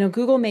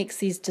 Google makes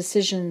these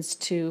decisions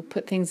to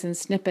put things in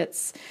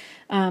snippets,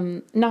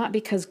 not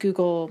because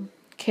Google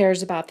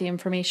cares about the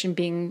information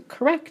being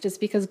correct, is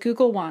because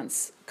Google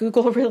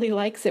really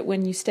likes it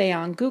when you stay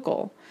on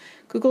Google.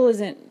 Google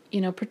isn't,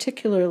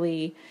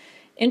 particularly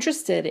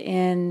interested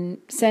in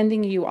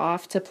sending you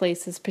off to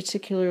places,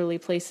 particularly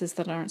places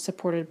that aren't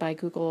supported by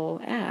Google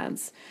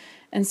ads.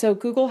 And so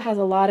Google has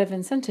a lot of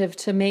incentive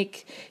to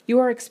make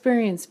your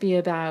experience be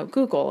about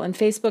Google, and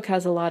Facebook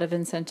has a lot of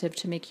incentive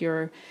to make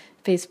your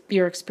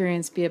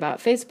experience be about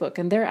Facebook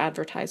and their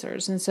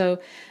advertisers. And so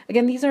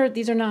again, these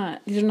are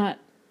not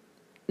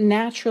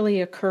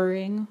naturally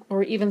occurring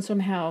or even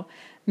somehow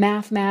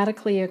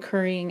mathematically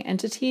occurring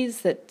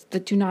entities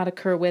that do not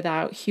occur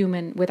without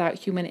human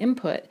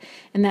input,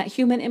 and that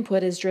human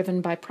input is driven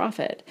by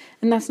profit,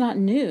 and that's not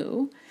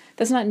new.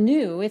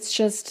 It's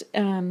just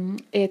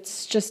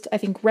I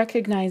think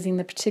recognizing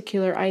the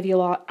particular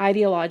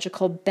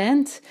ideological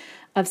bent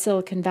of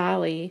Silicon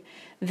Valley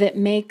that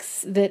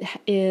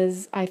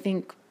is, I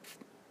think,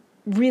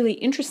 really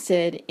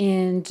interested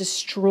in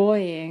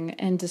destroying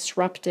and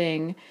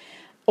disrupting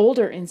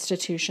older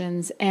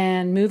institutions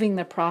and moving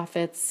the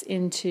profits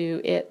into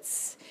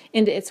its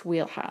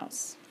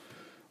wheelhouse.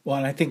 Well,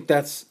 and I think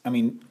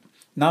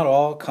not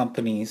all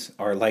companies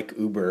are like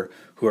Uber,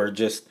 who are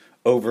just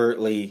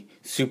overtly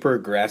super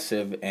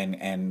aggressive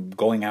and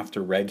going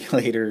after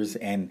regulators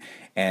and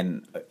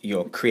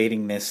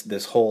creating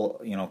this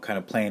whole, kind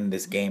of playing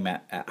this game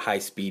at high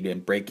speed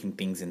and breaking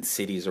things in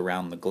cities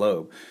around the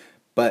globe.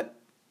 But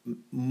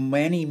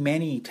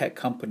many tech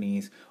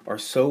companies are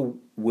so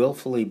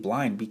willfully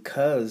blind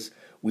because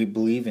we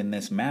believe in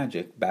this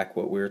magic. Back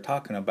what we were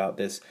talking about,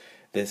 this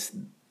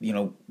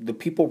the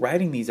people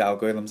writing these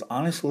algorithms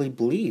honestly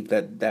believe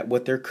that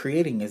what they're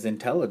creating is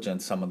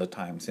intelligence some of the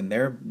times, and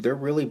they're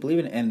really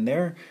believing it, and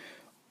they're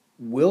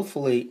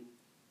willfully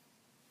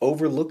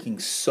overlooking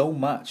so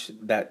much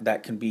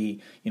that can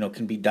be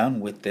done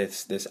with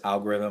this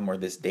algorithm or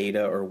this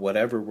data or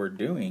whatever we're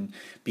doing,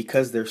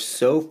 because they're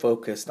so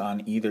focused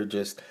on either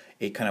just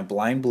a kind of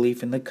blind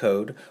belief in the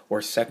code,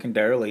 or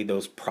secondarily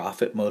those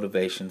profit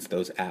motivations,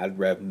 those ad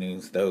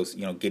revenues, those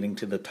getting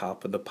to the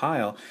top of the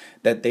pile,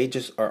 that they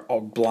just are all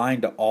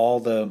blind to all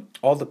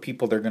the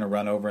people they're going to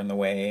run over in the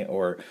way,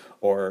 or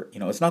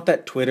it's not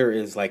that Twitter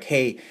is like,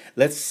 hey,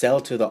 let's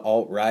sell to the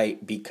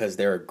alt-right because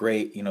they're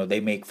great, they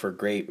make for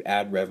great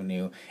ad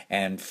revenue,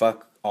 and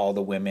fuck all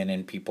the women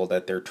and people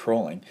that they're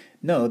trolling.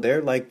 No,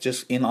 they're like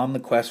just on the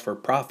quest for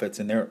profits,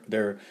 and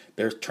they're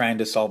trying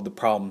to solve the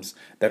problems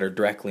that are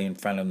directly in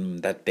front of them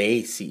that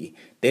they see.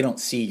 They don't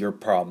see your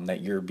problem that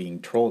you're being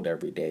trolled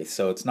every day.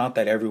 So it's not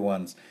that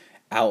everyone's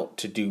out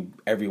to do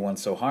everyone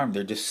so harm.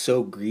 They're just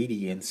so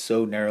greedy and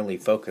so narrowly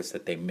focused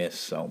that they miss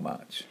so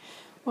much.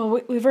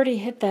 Well, we've already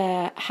hit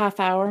the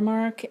half-hour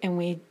mark,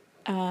 and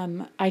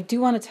I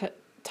do want to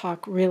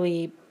talk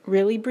really,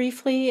 really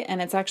briefly,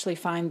 and it's actually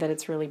fine that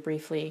it's really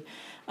briefly,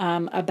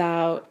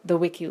 about the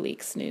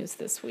WikiLeaks news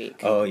this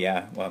week. Oh,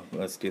 yeah. Well,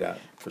 let's do that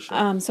for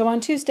sure. So on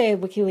Tuesday,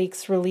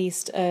 WikiLeaks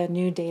released a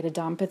new data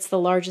dump. It's the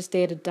largest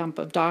data dump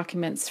of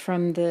documents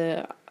from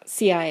the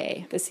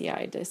CIA.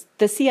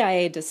 The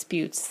CIA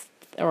disputes,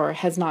 or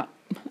has not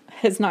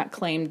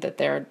claimed that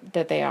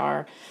they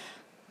are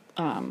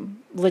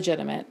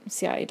legitimate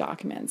CIA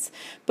documents.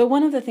 But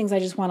one of the things I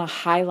just want to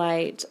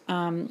highlight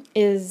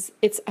is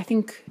I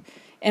think,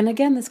 and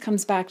again, this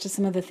comes back to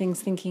some of the things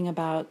thinking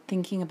about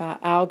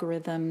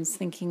algorithms,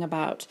 thinking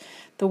about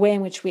the way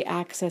in which we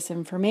access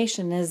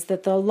information, is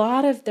that there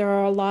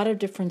are a lot of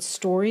different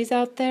stories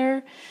out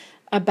there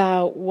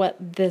about what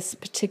this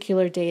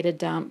particular data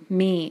dump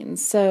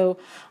means. So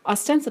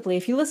ostensibly,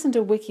 if you listen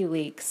to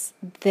WikiLeaks,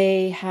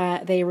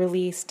 they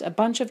released a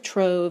bunch of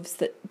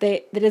troves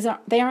they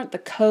aren't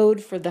the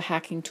code for the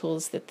hacking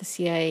tools that the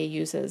CIA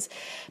uses,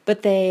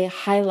 but they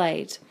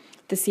highlight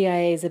the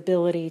CIA's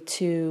ability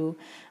to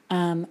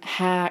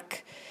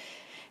hack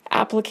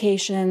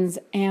applications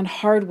and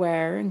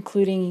hardware,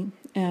 including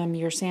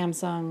your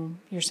Samsung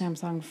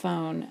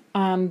phone.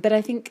 But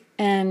I think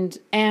and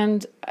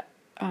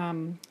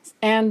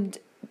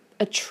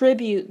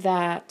attribute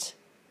that,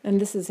 and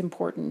this is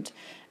important,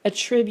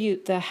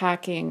 attribute the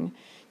hacking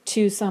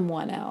to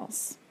someone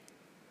else.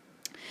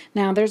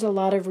 Now, there's a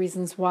lot of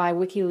reasons why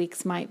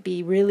WikiLeaks might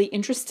be really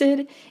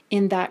interested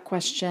in that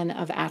question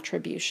of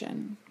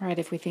attribution, right?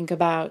 If we think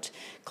about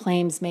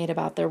claims made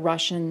about the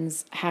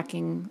Russians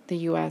hacking the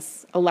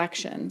U.S.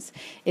 elections,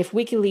 if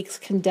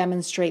WikiLeaks can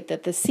demonstrate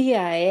that the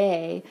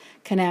CIA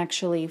can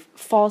actually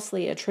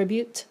falsely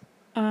attribute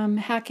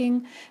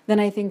hacking, then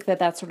I think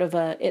that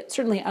it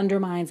certainly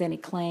undermines any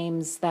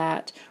claims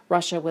that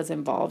Russia was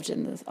involved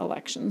in this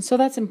election. So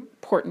that's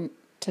important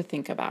to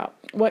think about.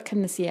 What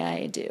can the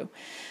CIA do?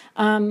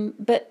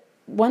 But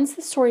once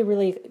the story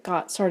really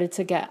started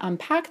to get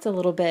unpacked a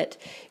little bit,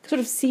 you could sort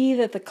of see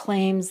that the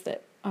claims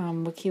that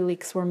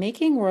WikiLeaks were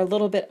making were a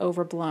little bit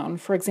overblown.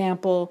 For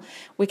example,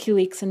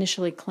 WikiLeaks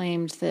initially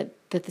claimed that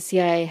the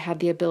CIA had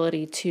the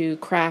ability to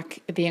crack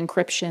the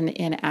encryption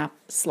in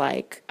apps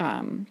like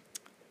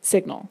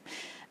Signal,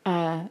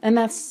 and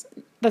that's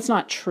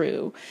not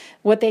true.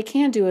 What they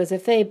can do is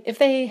if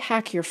they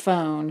hack your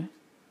phone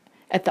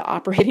at the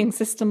operating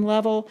system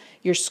level,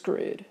 you're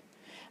screwed.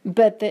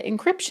 But the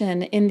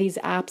encryption in these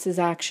apps is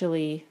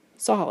actually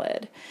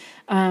solid.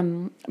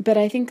 But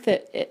I think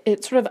that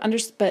it sort of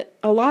but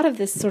a lot of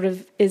this sort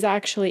of is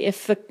actually,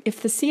 if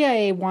the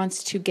CIA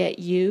wants to get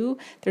you,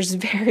 there's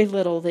very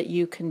little that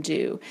you can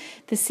do.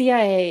 The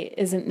CIA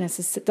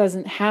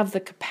doesn't have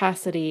the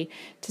capacity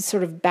to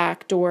sort of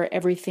backdoor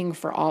everything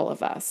for all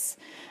of us.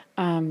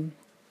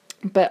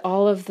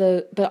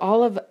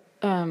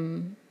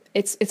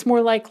 It's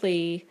more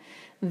likely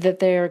that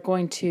they're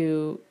going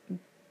to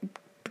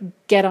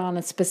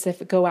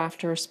go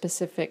after a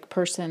specific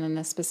person and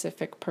a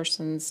specific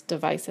person's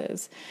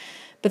devices.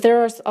 But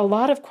there are a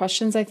lot of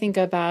questions, I think,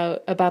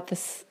 about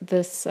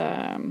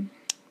the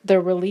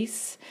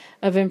release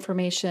of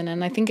information.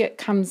 And I think it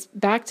comes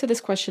back to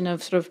this question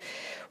of sort of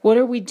what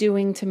are we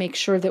doing to make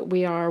sure that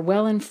we are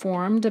well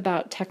informed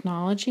about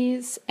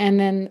technologies, and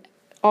then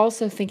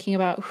also thinking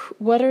about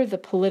what are the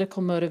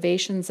political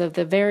motivations of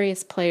the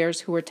various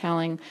players who are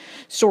telling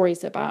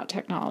stories about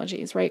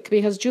technologies, right?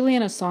 Because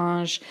Julian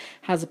Assange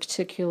has a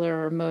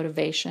particular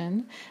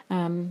motivation.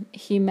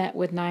 He met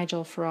with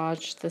Nigel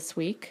Farage this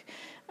week.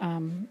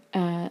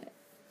 The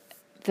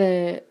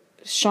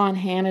Sean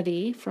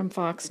Hannity from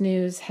Fox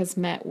News has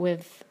met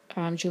with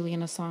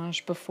Julian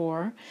Assange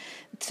before.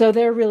 So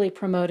they're really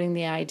promoting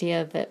the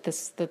idea that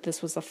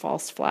this was a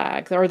false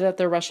flag, or that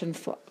the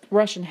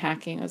Russian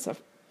hacking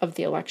of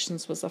the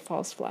elections was a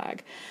false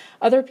flag.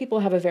 Other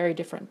people have a very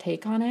different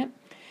take on it.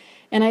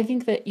 And I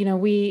think that,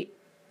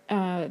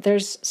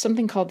 there's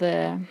something called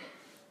I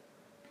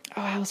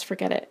always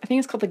forget it. I think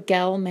it's called the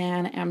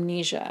Gell-Mann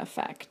amnesia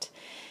effect.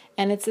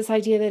 And it's this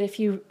idea that if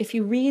you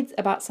read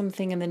about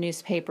something in the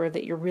newspaper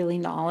that you're really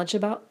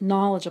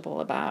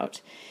knowledgeable about,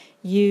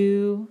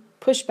 you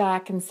push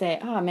back and say,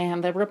 oh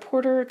man, the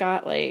reporter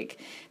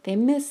they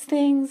missed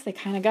things, they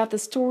kind of got the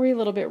story a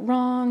little bit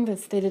wrong,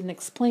 they didn't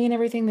explain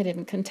everything, they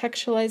didn't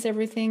contextualize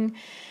everything.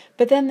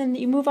 But then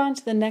you move on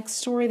to the next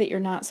story that you're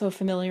not so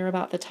familiar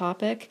about the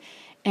topic,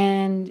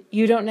 and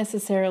you don't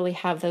necessarily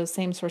have those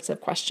same sorts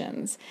of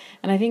questions.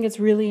 And I think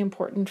it's really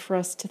important for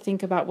us to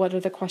think about what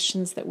are the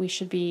questions that we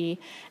should be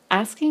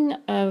asking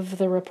of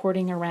the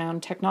reporting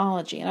around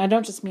technology. And I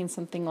don't just mean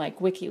something like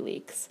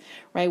WikiLeaks,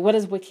 right? What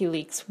does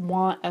WikiLeaks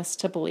want us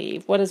to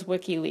believe? What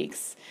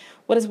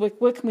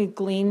can we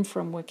glean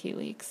from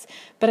WikiLeaks?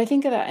 But I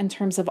think of that in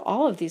terms of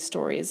all of these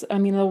stories. I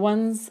mean,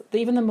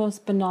 even the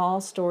most banal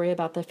story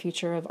about the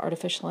future of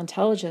artificial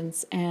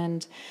intelligence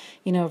and,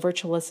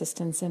 virtual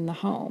assistants in the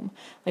home.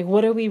 Like,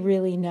 what do we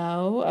really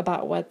know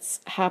about what's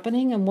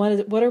happening, and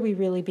what are we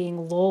really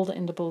being lulled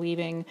into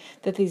believing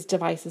that these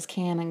devices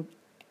can and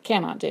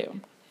cannot do?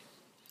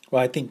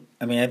 Well,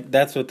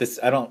 that's what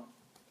I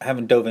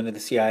haven't dove into the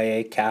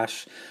CIA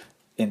cache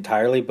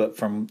entirely, but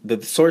from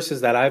the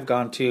sources that I've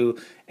gone to,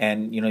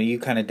 and you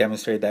kind of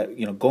demonstrate that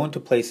going to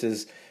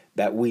places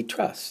that we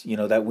trust,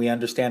 that we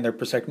understand their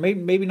perspective,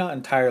 maybe not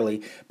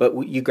entirely,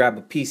 but you grab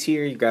a piece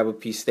here, you grab a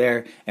piece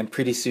there, and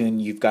pretty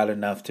soon you've got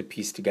enough to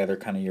piece together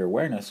kind of your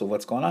awareness of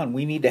what's going on.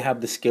 We need to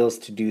have the skills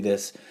to do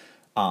this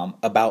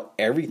about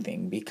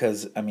everything,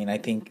 because I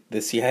think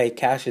the CIA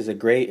cache is a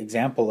great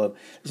example of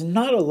there's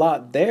not a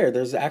lot there.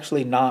 There's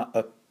actually not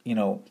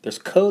there's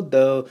code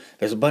though.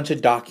 There's a bunch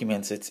of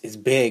documents. It's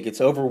big.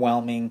 It's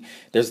overwhelming.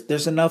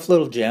 There's enough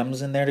little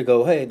gems in there to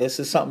go, hey, this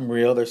is something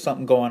real. There's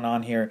something going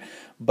on here.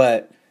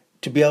 But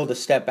to be able to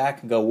step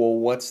back and go, well,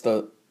 what's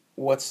the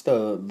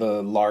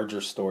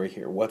larger story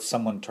here? What's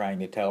someone trying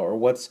to tell, or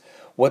what's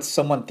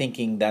someone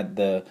thinking that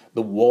the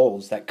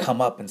wolves that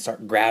come up and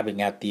start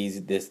grabbing at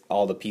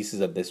all the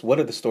pieces of this? What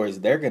are the stories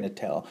they're going to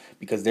tell?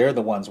 Because they're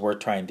the ones we're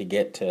trying to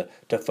get to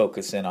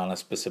focus in on a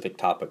specific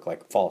topic,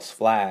 like false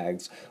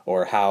flags,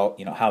 or how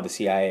the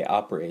CIA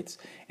operates.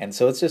 And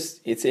so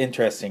it's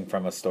interesting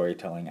from a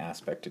storytelling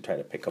aspect to try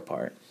to pick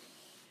apart.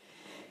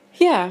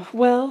 Yeah,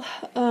 well,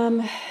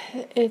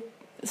 it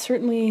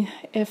certainly,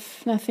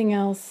 if nothing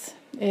else,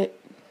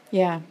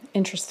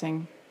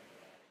 interesting.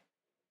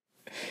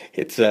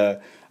 It's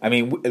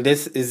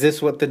is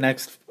this what the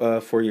next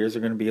 4 years are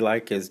going to be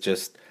like? Is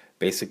just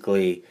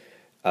basically,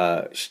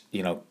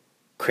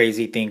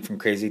 crazy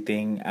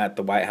thing at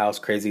the White House,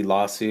 crazy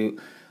lawsuit,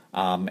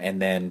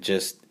 and then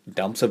just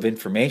dumps of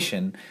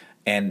information.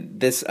 And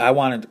this, I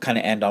wanted to kind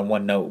of end on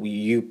one note.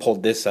 You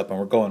pulled this up, and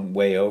we're going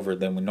way over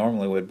than we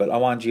normally would, but I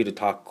wanted you to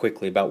talk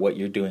quickly about what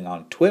you're doing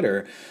on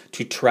Twitter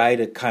to try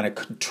to kind of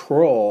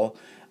control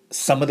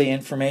some of the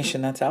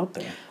information that's out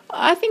there.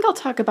 I think I'll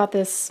talk about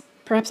this.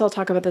 Perhaps I'll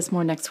talk about this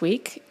more next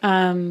week.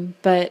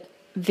 But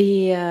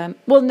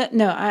Well,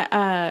 no,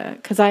 I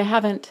because I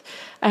haven't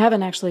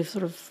actually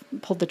sort of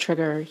pulled the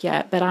trigger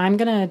yet, but I'm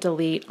gonna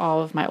delete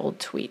all of my old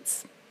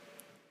tweets.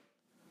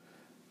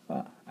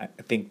 I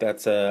think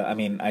that's I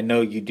mean, I know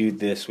you do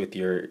this with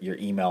your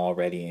email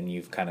already, and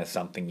you've kind of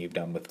something you've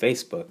done with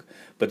Facebook,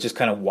 but just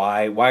kind of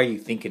why are you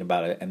thinking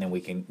about it, and then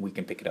we can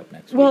pick it up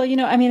next Well, week.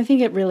 I mean, I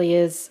think it really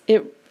is.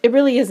 It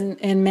really is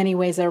in many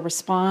ways a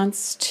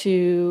response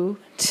to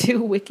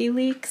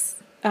WikiLeaks.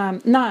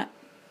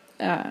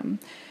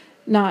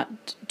 Not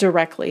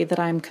directly that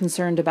I'm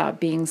concerned about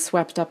being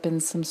swept up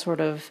in some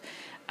sort of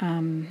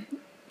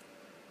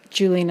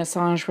Julian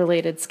Assange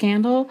related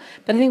scandal,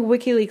 but I think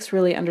WikiLeaks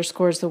really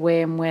underscores the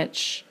way in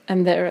which,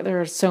 and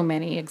there are so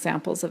many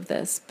examples of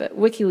this, but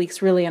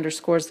WikiLeaks really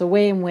underscores the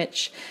way in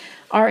which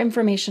our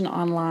information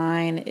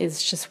online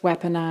is just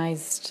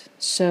weaponized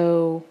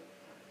so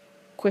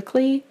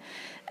quickly.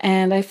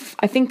 And I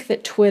think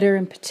that Twitter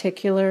in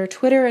particular,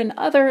 Twitter and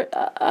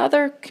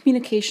other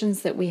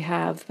communications that we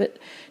have, but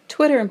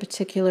Twitter in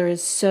particular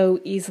is so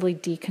easily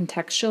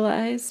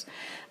decontextualized.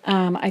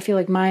 I feel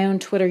like my own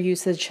Twitter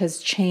usage has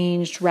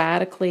changed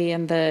radically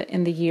in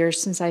the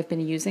years since I've been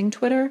using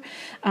Twitter.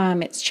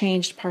 It's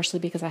changed partially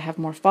because I have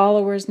more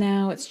followers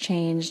now. It's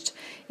changed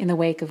in the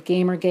wake of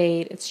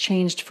Gamergate. It's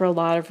changed for a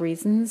lot of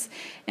reasons,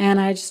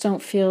 and I just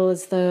don't feel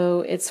as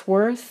though it's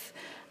worth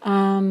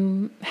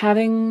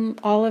having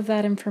all of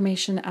that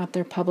information out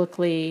there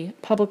publicly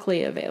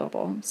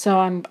available. So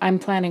I'm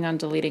planning on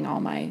deleting all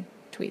my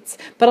tweets,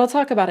 but I'll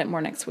talk about it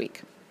more next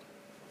week.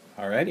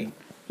 Alrighty.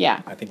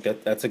 Yeah. I think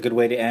that's a good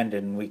way to end,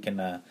 and we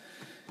can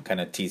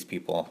kind of tease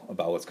people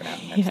about what's going to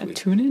happen next week.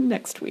 Tune in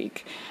next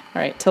week.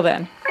 All right, till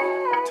then.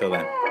 Till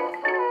then.